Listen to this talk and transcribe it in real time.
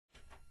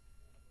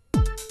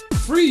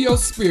Free your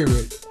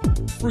spirit,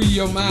 free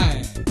your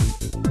mind.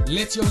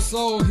 Let your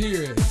soul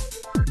hear it,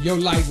 your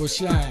light will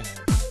shine.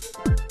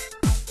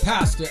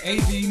 Pastor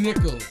A.D.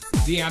 Nichols,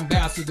 the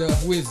ambassador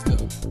of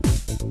wisdom,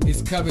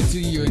 is coming to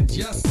you in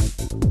just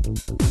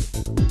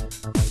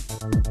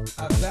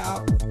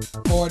about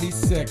 40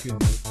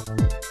 seconds.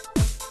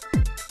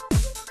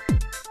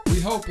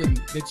 We're hoping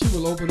that you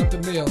will open up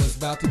the mail that's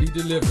about to be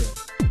delivered.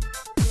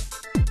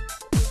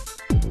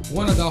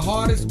 One of the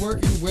hardest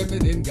working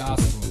women in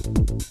gospel.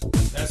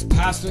 That's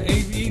Pastor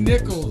A.D.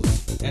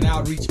 Nichols, an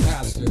outreach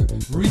pastor,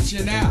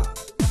 reaching out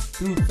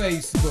through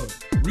Facebook,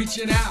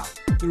 reaching out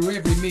through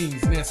every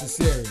means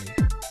necessary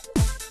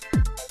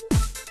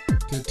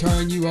to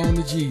turn you on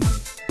to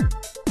Jesus.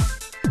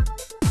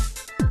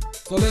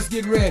 So let's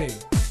get ready.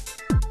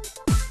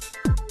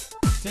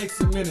 Take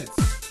some minutes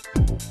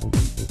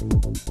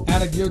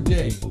out of your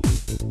day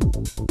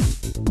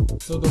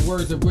so the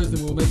words of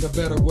wisdom will make a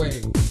better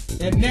way.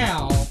 And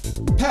now,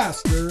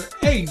 Pastor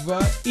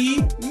Ava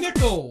E.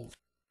 Nichols.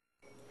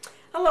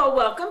 Hello,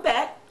 welcome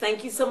back.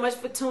 Thank you so much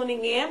for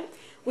tuning in.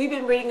 We've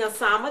been reading a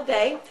psalm a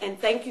day, and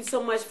thank you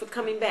so much for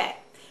coming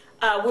back.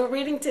 We're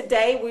reading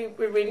today,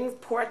 we're reading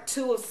part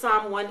 2 of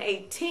Psalm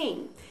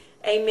 118.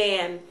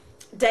 Amen.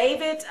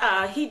 David,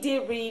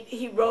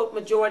 he wrote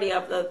majority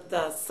of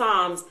the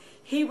Psalms.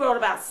 He wrote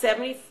about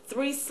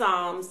 73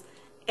 Psalms,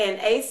 and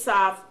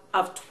Asaph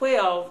of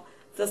 12,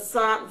 the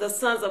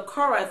sons of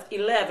Korah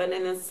 11,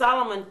 and then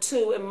Solomon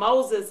 2, and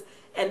Moses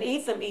and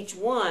Ethan each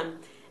one.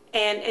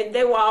 And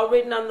they were all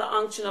written under the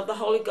unction of the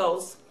Holy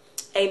Ghost.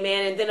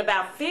 Amen. And then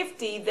about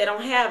 50, they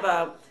don't have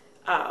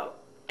a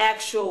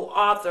actual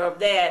author of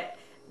that,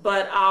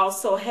 but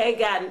also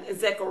Haggai and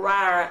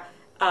Zechariah,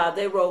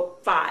 they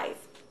wrote 5.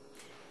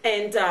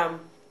 And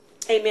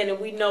amen. And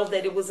we know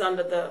that it was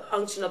under the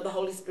unction of the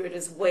Holy Spirit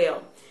as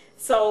well.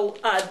 So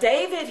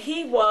David,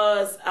 he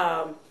was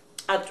a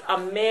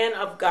man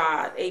of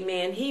God.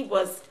 Amen. He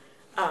was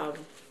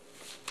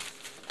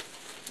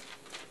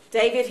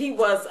David, he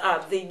was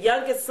the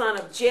youngest son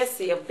of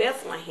Jesse of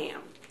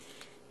Bethlehem.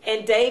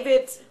 And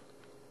David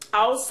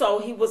also,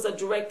 he was a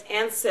direct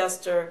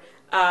ancestor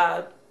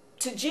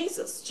to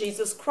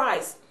Jesus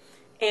Christ.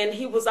 And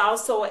he was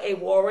also a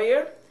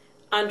warrior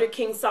under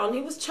King Saul.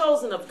 He was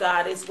chosen of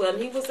God as well.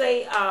 And he was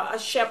a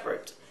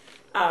shepherd.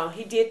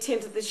 He did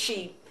tend to the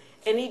sheep.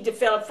 And he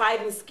developed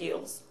fighting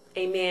skills,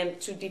 amen,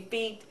 to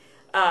defeat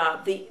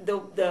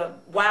the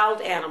wild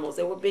animals.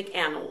 They were big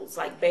animals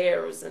like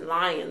bears and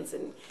lions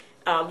and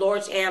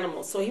large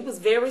animals. So he was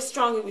very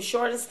strong. He was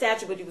short in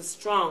stature, but he was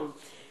strong.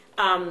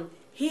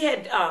 He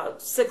had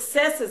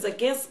successes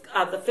against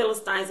the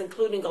Philistines,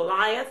 including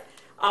Goliath.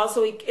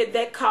 Also,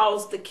 that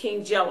caused the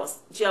king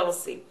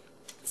jealousy,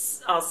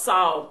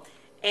 Saul.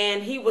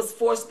 And he was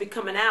forced to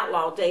become an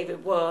outlaw,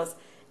 David was.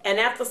 And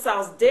after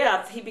Saul's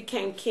death, he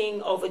became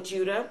king over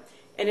Judah.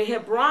 And in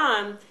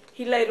Hebron,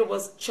 he later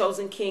was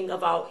chosen king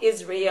of all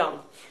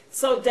Israel.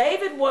 So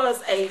David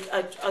was a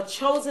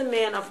chosen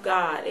man of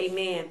God.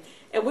 Amen.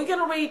 And we're going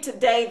to read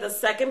today the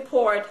second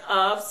part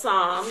of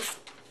Psalms.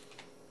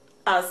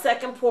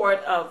 Second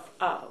part of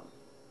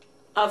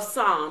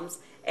Psalms.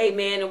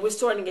 Amen. And we're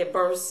starting at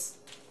verse,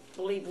 I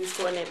believe we're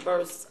starting at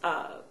verse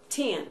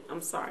 10.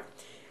 I'm sorry.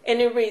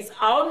 And it reads,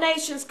 all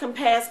nations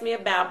compass me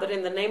about, but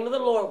in the name of the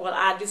Lord will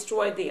I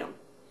destroy them.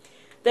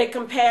 They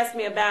compass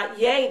me about,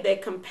 yea, they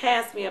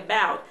compass me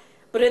about,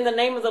 but in the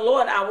name of the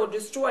Lord I will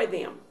destroy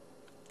them.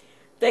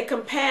 They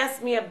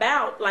compass me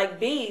about like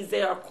bees,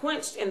 they are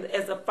quenched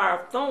as a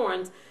fire of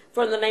thorns,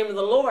 for in the name of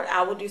the Lord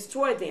I will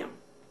destroy them.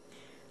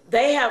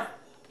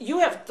 You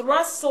have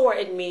thrust sore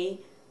at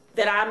me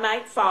that I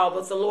might fall,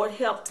 but the Lord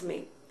helped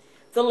me.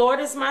 The Lord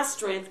is my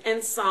strength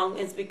and song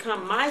has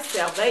become my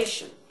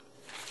salvation.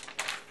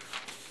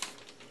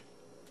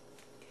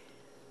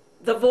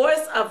 The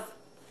voice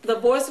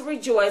of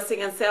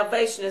rejoicing and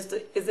salvation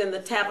is in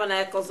the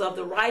tabernacles of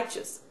the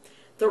righteous.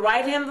 The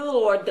right hand of the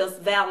Lord does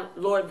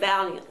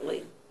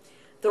valiantly.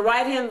 The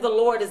right hand of the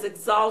Lord is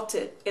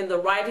exalted, and the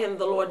right hand of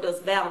the Lord does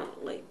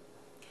valiantly.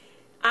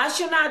 I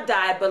shall not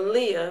die, but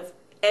live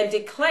and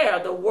declare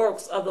the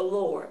works of the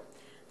Lord.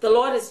 The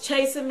Lord has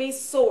chastened me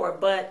sore,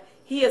 but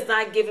he has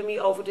not given me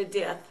over to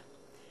death.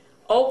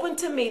 Open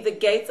to me the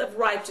gates of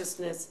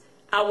righteousness.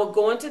 I will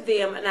go into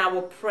them, and I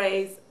will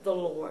praise the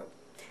Lord.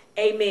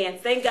 Amen.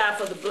 Thank God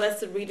for the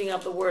blessed reading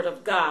of the Word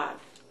of God.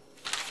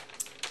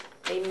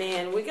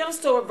 Amen. We're going to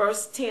start with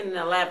verse 10 and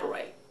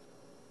elaborate.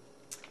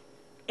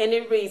 And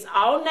it reads,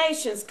 all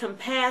nations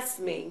compass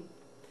me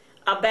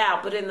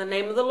about, but in the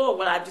name of the Lord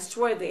will I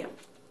destroy them.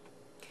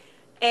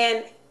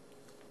 And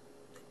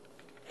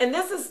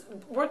this is,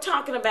 we're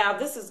talking about,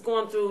 this is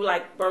going through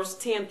like verse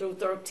 10 through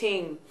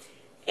 13.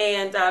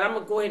 And I'm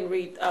going to go ahead and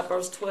read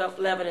verse 12,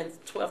 11,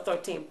 and 12,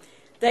 13.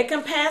 They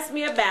compass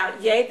me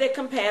about, yea, they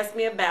compass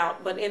me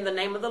about, but in the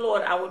name of the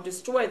Lord I will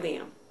destroy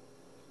them.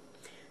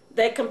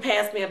 They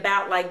compass me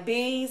about like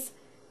bees,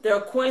 they are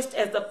quenched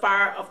as the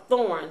fire of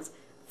thorns,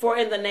 for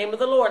in the name of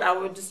the Lord I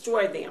will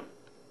destroy them.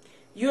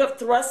 You have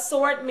thrust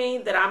sore at me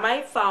that I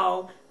might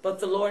fall, but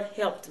the Lord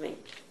helped me.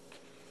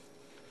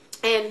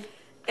 And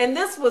And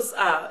this was,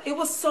 it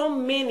was so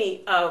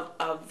many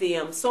of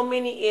them, so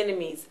many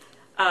enemies,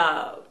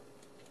 but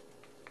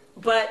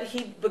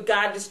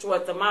God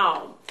destroyed them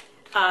all.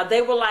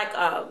 They were like,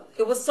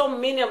 it was so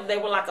many of them, they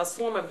were like a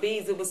swarm of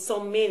bees. It was so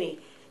many.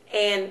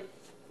 And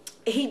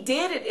he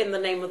did it in the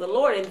name of the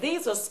Lord. And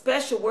these are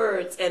special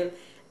words. And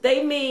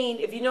they mean,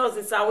 if you notice,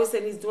 it's always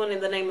saying he's doing it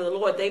in the name of the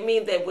Lord. They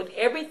mean that with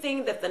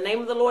everything that the name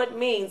of the Lord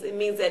means, it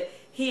means that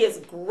he is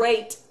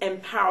great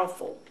and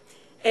powerful.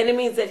 And it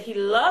means that he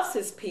loves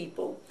his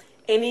people,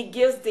 and he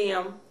gives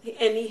them,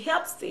 and he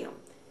helps them.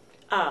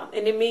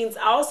 And it means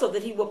also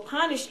that he will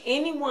punish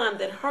anyone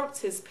that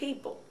hurts his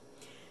people.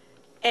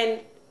 And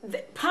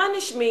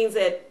punish means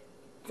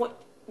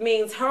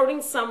means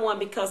hurting someone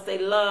because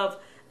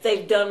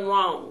they've done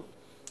wrong.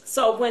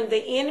 So when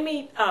the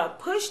enemy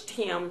pushed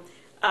him,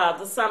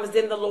 the psalmist,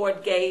 then the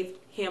Lord gave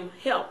him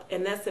help.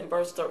 And that's in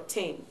verse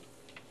 13.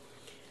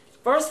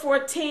 Verse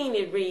 14,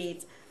 it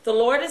reads, "The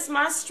Lord is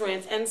my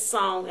strength and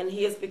song, and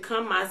he has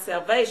become my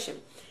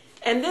salvation."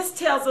 And this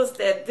tells us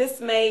that this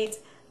made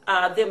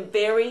them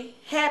very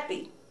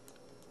happy.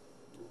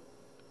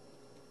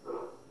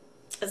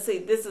 Let's see,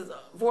 this is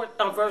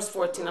verse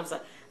 14, I'm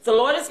sorry. "The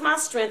Lord is my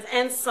strength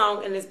and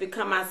song, and has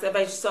become my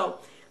salvation." So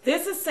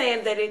this is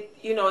saying that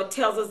it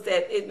tells us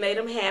that it made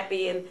them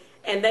happy,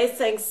 and they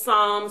sang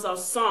psalms or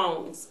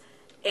songs.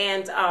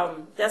 And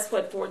that's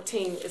what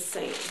 14 is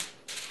saying.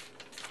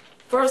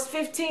 Verse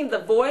 15, "The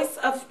voice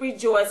of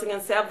rejoicing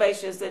and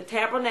salvation is the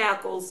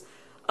tabernacles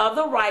of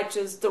the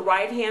righteous. The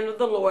right hand of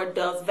the Lord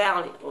does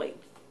valiantly."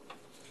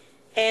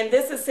 And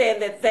this is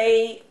saying that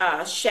they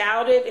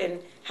shouted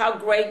and how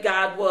great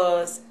God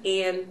was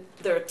in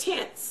their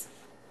tents.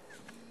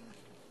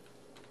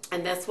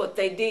 And that's what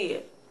they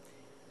did.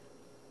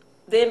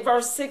 Then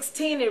verse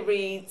 16, it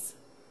reads,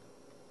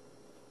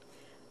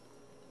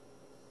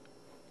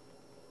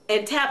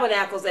 and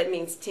tabernacles, that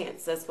means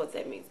tents. That's what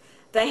that means.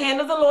 "The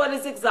hand of the Lord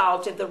is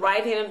exalted. The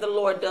right hand of the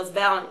Lord does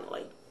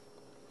valiantly."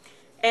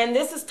 And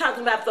this is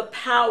talking about the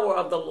power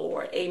of the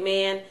Lord.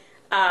 Amen.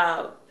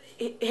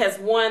 He has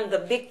won the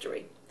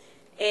victory.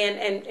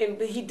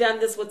 And he done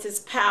this with his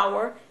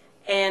power.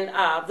 And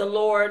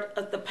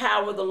the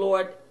power of the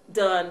Lord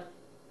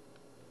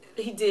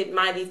he did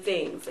mighty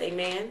things.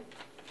 Amen.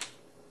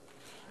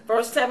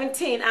 Verse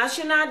 17, "I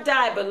shall not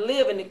die, but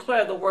live and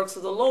declare the works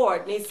of the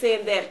Lord." And he's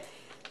saying that,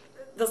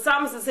 the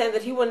psalmist is saying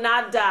that he will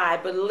not die,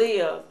 but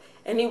live.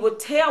 And he will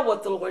tell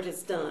what the Lord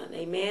has done.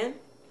 Amen.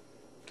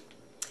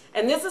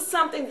 And this is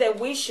something that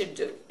we should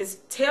do, is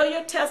tell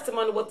your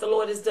testimony what the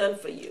Lord has done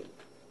for you.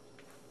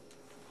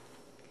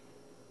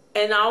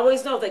 And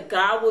always know that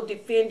God will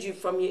defend you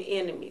from your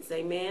enemies.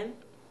 Amen.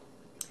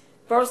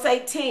 Verse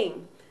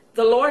 18,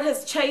 "The Lord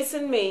has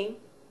chastened me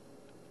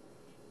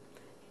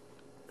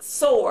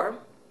sore,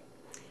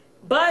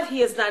 but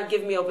he has not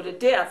given me over to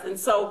death." And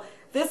so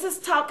this is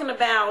talking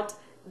about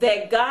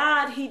that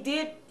God, he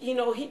did,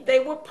 they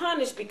were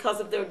punished because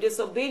of their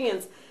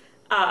disobedience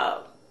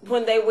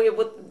when they were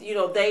with,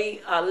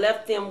 they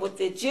left them with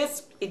the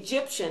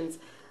Egyptians,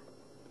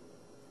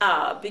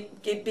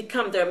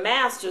 become their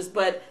masters.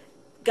 But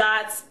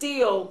God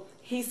still,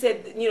 he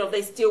said,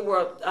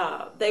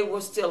 they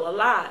were still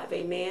alive.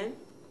 Amen.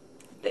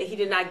 That he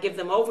did not give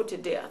them over to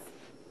death.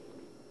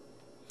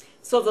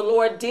 So the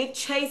Lord did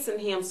chasten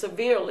him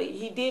severely.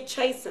 He did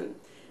chasten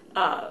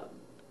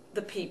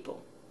the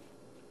people.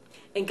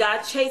 And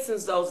God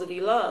chastens those that he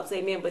loves.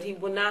 Amen. But he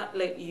will not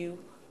let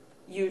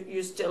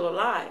you're still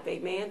alive.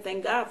 Amen.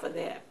 Thank God for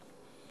that.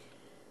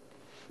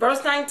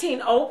 Verse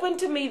 19, "Open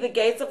to me the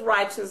gates of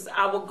righteousness.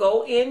 I will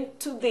go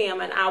into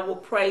them, and I will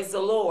praise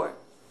the Lord."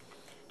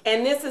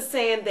 And this is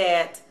saying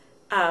that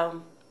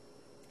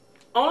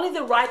only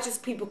the righteous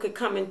people could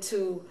come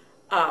into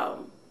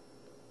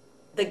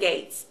the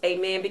gates.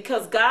 Amen.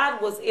 Because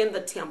God was in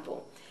the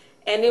temple,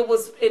 and it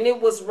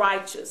was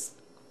righteous,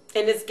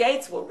 and its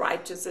gates were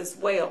righteous as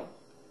well.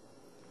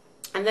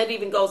 And that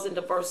even goes into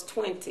verse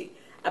 20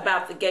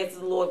 about the gates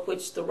of the Lord,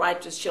 which the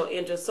righteous shall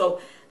enter. So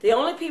the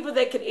only people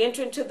that could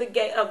enter into the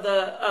gate of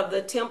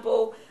the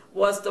temple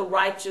was the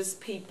righteous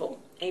people.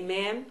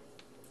 Amen.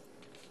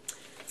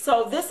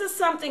 So this is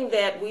something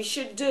that we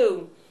should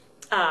do.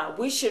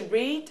 We should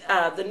read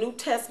the New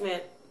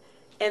Testament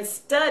and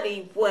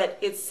study what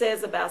it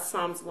says about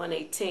Psalms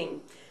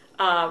 118.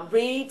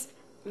 Read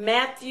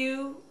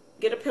Matthew,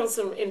 get a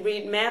pencil and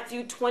read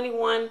Matthew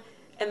 21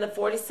 and the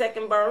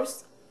 42nd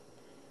verse.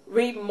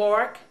 Read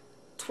Mark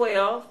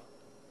 12,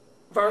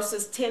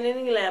 verses 10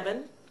 and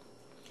 11.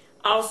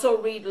 Also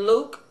read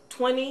Luke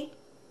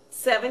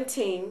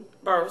 20:17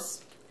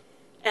 verse.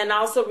 And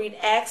also read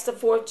Acts the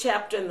 4th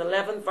chapter and the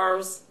 11th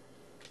verse.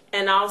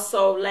 And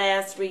also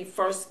last read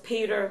 1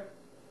 Peter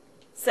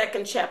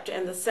 2nd chapter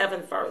and the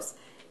 7th verse.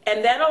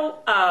 And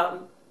that'll,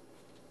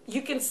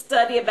 you can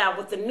study about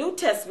what the New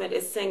Testament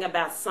is saying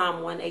about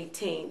Psalm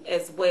 118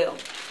 as well.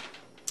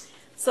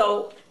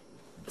 So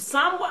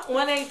Psalm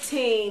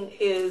 118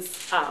 is,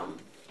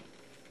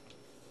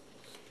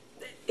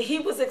 he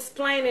was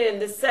explaining in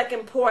the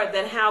second part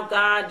that how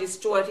God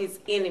destroyed his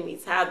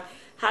enemies, how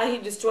how he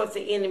destroyed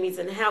the enemies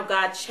and how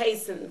God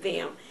chastened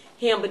him,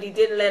 but he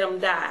didn't let them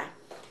die.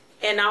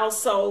 And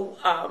also,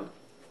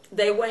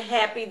 they were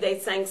happy. They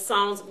sang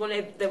songs when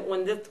their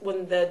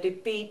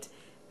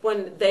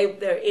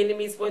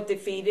enemies were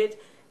defeated,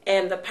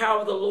 and the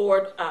power of the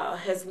Lord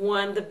has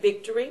won the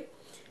victory.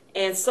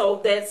 And so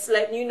that's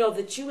letting you know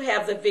that you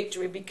have the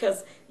victory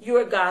because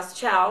you're God's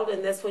child,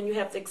 and that's when you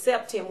have to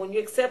accept him. When you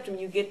accept him,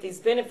 you get these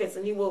benefits,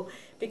 and he will,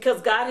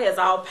 because God has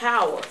all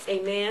power.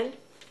 Amen.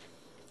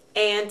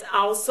 And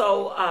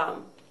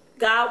also,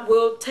 God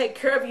will take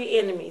care of your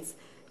enemies.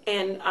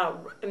 And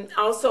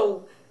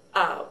also,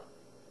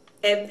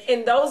 and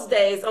in those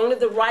days, only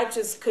the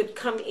righteous could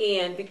come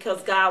in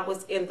because God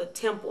was in the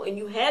temple, and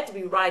you had to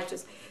be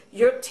righteous.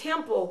 Your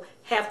temple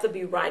have to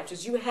be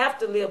righteous. You have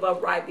to live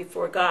upright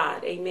before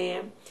God.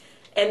 Amen.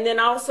 And then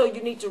also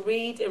you need to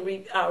read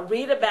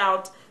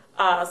about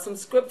some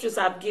scriptures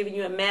I've given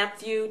you in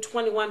Matthew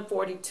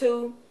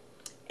 21:42,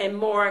 and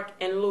Mark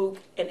and Luke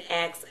and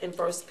Acts and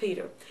 1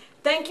 Peter.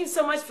 Thank you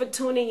so much for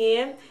tuning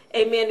in.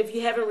 Amen. If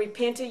you haven't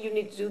repented, you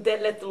need to do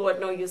that. Let the Lord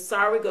know you're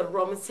sorry. Go to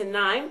Romans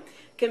 10:9.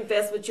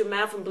 Confess with your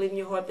mouth and believe in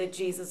your heart that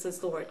Jesus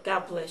is Lord.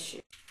 God bless you.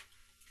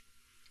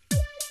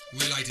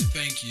 We'd like to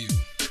thank you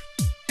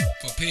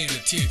for paying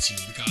attention,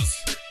 because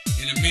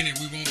in a minute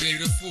we won't be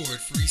able to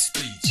afford free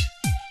speech.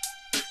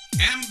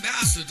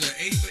 Ambassador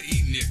Ava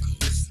E.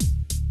 Nichols,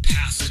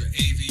 Pastor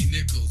Ava E.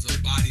 Nichols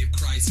of Body of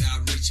Christ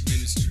Outreach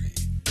Ministry.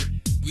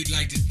 We'd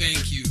like to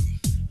thank you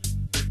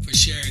for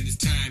sharing this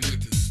time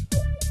with us.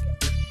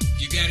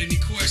 If you got any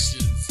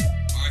questions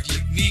or if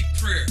you need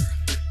prayer,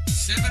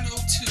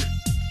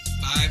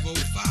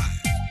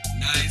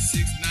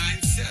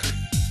 702-505-9697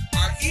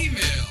 or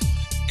email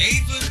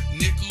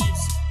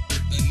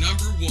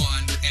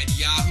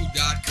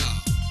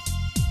avanichols1@yahoo.com.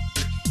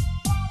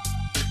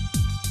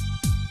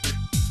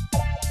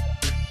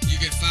 You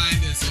can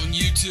find us on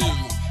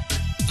YouTube,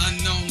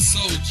 Unknown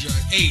Soldier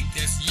 8,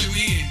 that's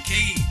UNKNOWNSOULDIER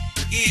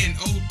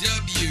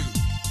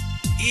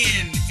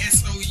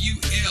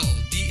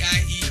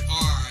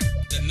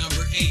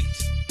 8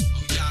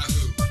 on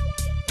Yahoo.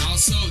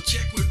 Also,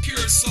 check with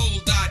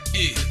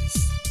puresoul.biz.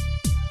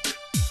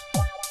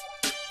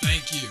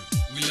 Thank you.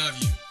 We love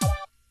you.